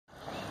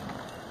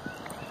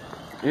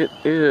It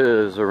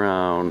is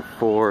around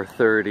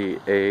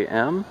 4:30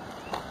 a.m.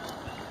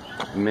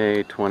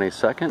 May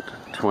 22nd,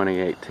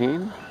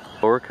 2018,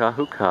 or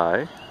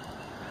Kahukai.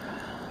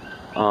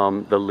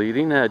 The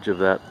leading edge of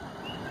that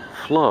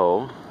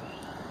flow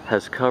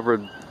has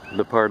covered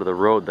the part of the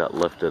road that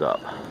lifted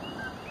up.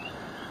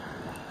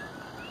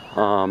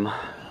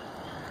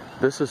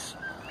 This is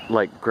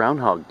like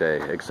Groundhog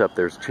Day, except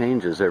there's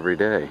changes every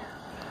day.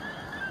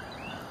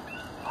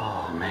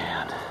 Oh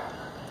man.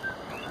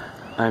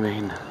 I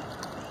mean...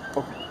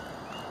 Oh.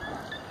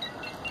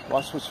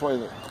 Watch which way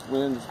the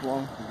wind is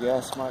blowing. The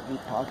gas might be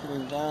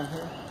pocketing down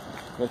here.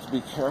 You have to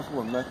be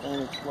careful with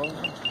methane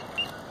explosions.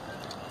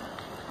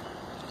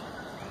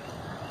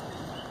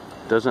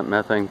 Doesn't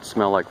methane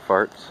smell like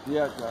farts?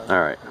 Yeah, it does.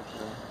 Alright.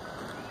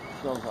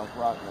 It smells like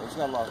rotten. It's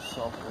got a lot of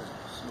sulfur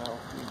smell.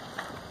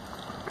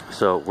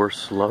 So we're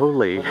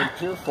slowly... But in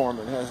pure form,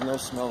 it has no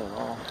smell at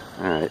all.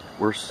 Alright,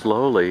 we're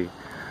slowly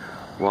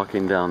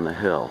walking down the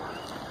hill.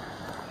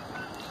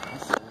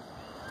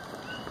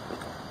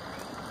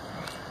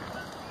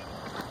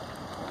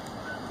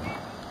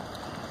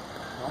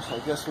 Gosh, I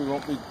guess we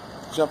won't be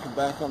jumping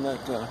back on that,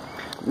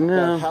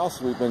 No. that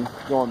house we've been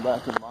going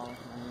back and monitoring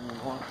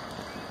anymore.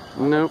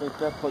 I Nope. don't think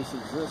that place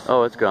exists.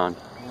 Oh, it's gone.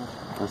 Yeah.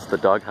 That's the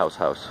doghouse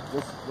house.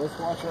 Let's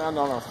watch around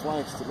on our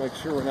flanks to make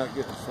sure we're not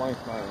getting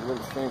flanked by a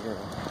little finger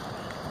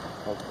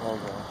of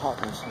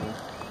hotness here.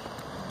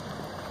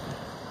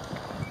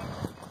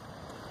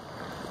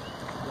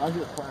 I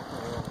hear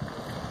crackling.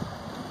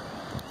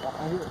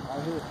 I hear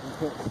it. You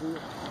can't see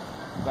it.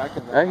 Back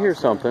in the I hear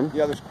house something. there.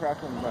 Yeah, there's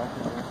crackling back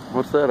in there.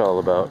 What's that all I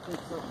about? think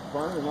something's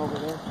burning over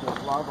there.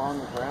 There's lava on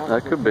the ground.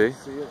 That could be.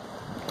 See it.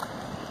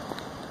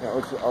 Yeah,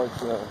 it's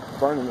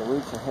burning the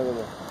roots ahead of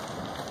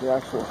the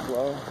actual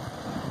flow.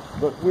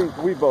 But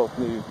we both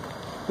knew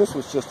this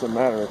was just a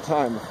matter of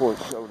time before it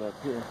showed up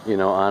here. You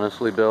know,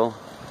 honestly, Bill,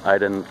 I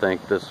didn't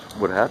think this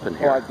would happen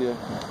here. Oh, I did.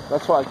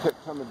 That's why I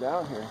kept coming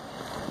down here.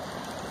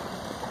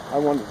 I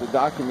wanted to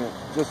document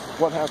just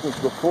what happens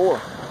before.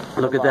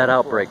 Look at that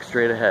outbreak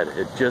straight ahead.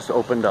 It just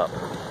opened up.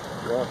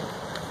 Yeah.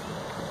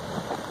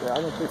 Yeah,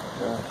 I don't think...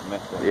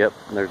 methane. Yep,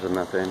 there's a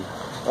methane.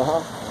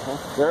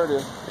 There it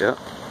is. Yep.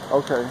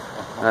 Okay.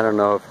 I don't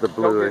know if the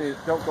blue is...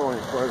 Don't go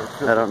any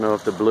further. I don't know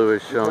if the blue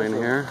is showing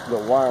here. The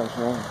wires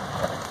running.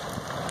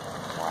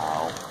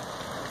 Wow.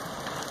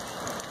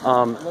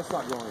 Let's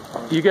not go any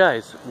further. You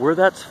guys, where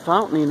that's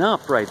fountaining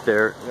up right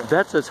there, Yeah.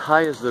 that's as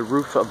high as the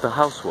roof of the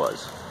house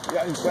was.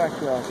 Yeah, in fact,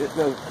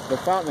 the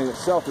fountain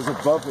itself is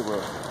above the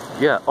roof.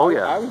 Yeah, oh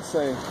yeah. I would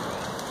say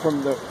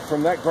from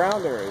that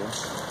ground area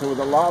to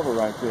the lava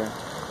right there,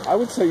 I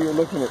would say you're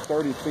looking at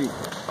 30 feet,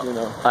 you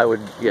know. I would,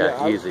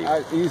 yeah, easy.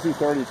 Easy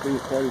 30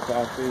 feet,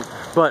 35 feet.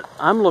 But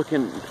I'm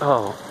looking,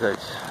 oh,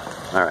 that's,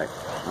 all right.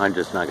 I'm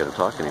just not going to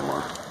talk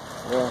anymore.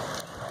 Yeah.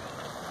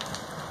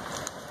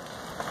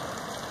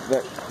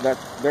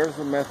 There's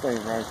the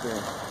methane right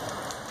there.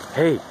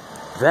 Hey,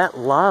 that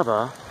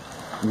lava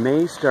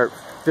may start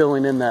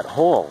filling in that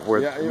hole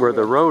where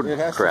the road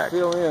cracked. To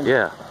fill in.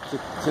 Yeah.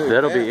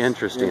 That'll be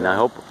interesting. You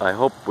know. I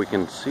hope we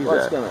can see Well,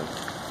 that. it's gonna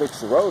fix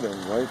the road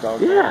anyway,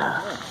 dog.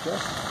 Yeah. Sure.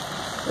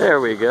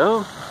 There we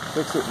go.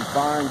 Fix it in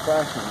fine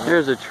fashion. Right?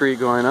 There's a tree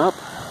going up.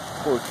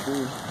 Poor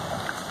tree.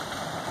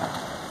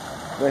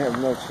 They have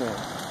no chance.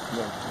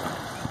 No chance.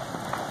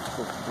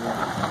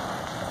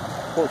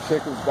 Poor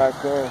chickens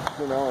back there,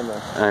 you know, in the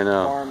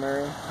farm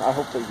area. I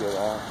hope they get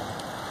out.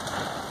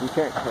 You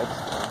can't catch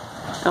them.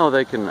 Oh,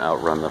 they can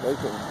outrun them.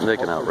 They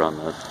can outrun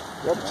this.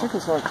 Yeah, the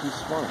chickens aren't too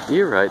smart.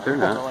 You're right, they're I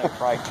not. don't like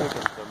fried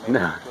chicken, so maybe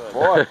No. it's good.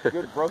 Boy,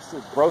 good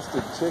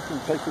roasted chicken.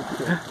 Take your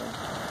pick.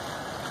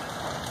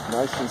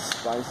 Nice and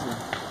spicy.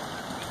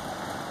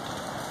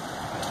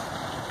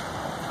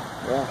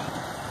 Yeah.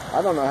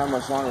 I don't know how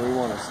much longer we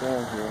want to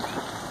stand here.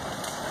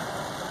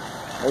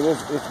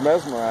 It's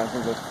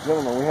mesmerizing, but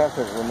gentlemen, we have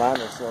to remind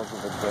ourselves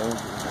of the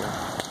dangers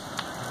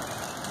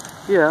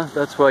here. Yeah,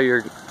 that's why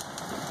you're...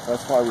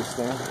 That's why we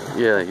stand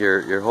here.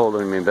 Yeah, you're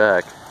holding me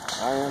back.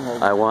 I am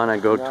holding I want to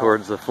go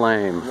towards the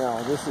flame.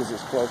 No, this is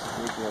as close as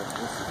we get.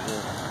 This is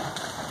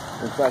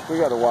good. In fact, we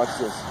got to watch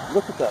this.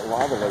 Look at that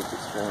lava lake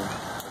that's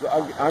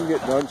flowing. I'm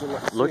getting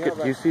undulated. Look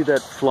at, you see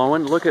that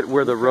flowing? Look at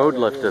where the road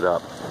lifted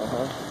up.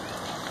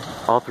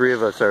 All three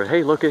of us are,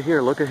 hey, look at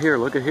here, look at here,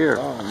 look at here.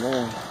 Oh,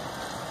 man.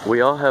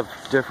 We all have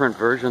different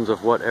versions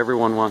of what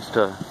everyone wants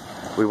to,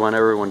 we want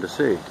everyone to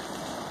see.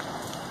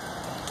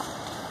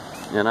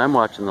 And I'm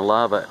watching the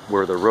lava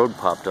where the road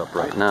popped up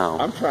right now.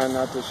 I'm trying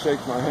not to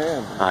shake my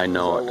hand. I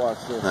know it. I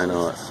watch this. I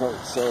know it.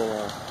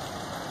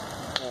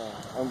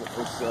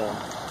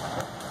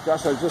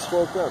 Gosh, I just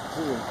woke up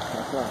too.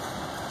 I thought,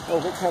 oh,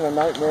 what kind of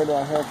nightmare do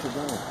I have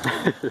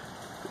today?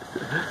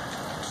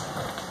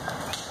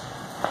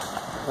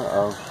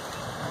 Uh-oh.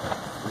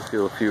 I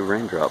feel a few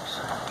raindrops.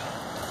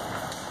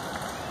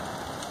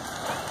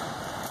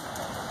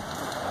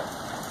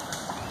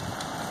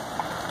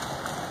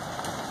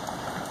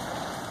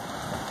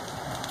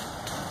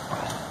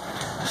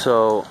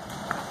 So,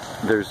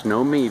 there's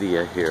no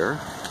media here.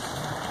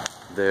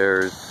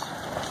 There's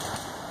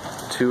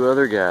two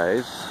other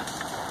guys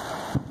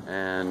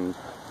And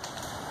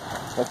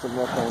that's a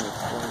methane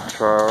explainer.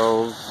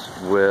 Charles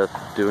with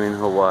Doing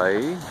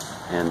Hawaii,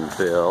 and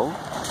Bill,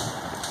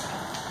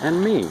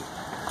 and me.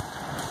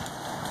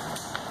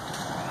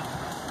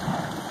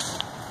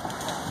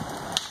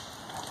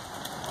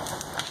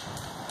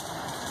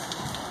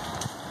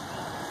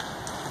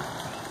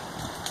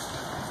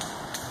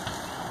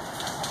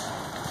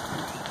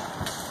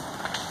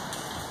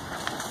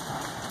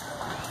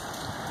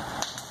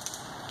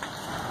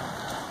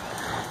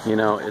 You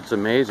know, it's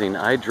amazing.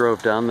 I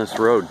drove down this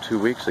road 2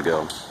 weeks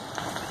ago.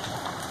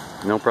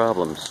 No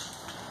problems.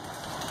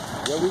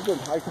 Yeah, we've been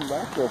hiking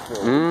back there for a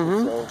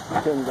week or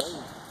so, 10 days.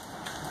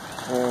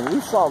 And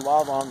we saw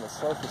lava on the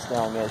surface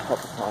down there a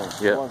couple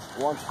times. Yeah.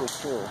 Once for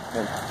sure,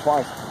 and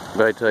twice.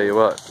 But I tell you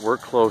what, we're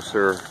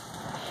closer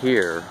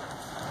here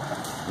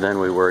than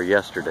we were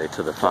yesterday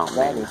to the fountain.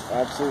 That is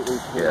absolutely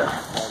true. Yeah.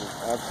 That is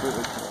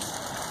absolutely true.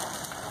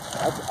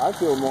 I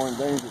feel more in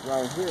danger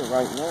right here,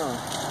 right now,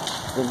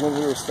 than when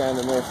we were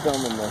standing there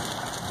filming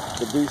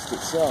the beast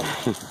itself.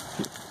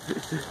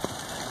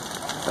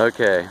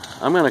 Okay,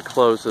 I'm going to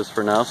close this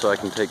for now so I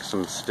can take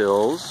some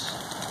stills.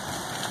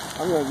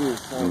 I'm going to do the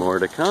same. More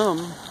to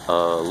come.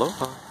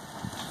 Aloha.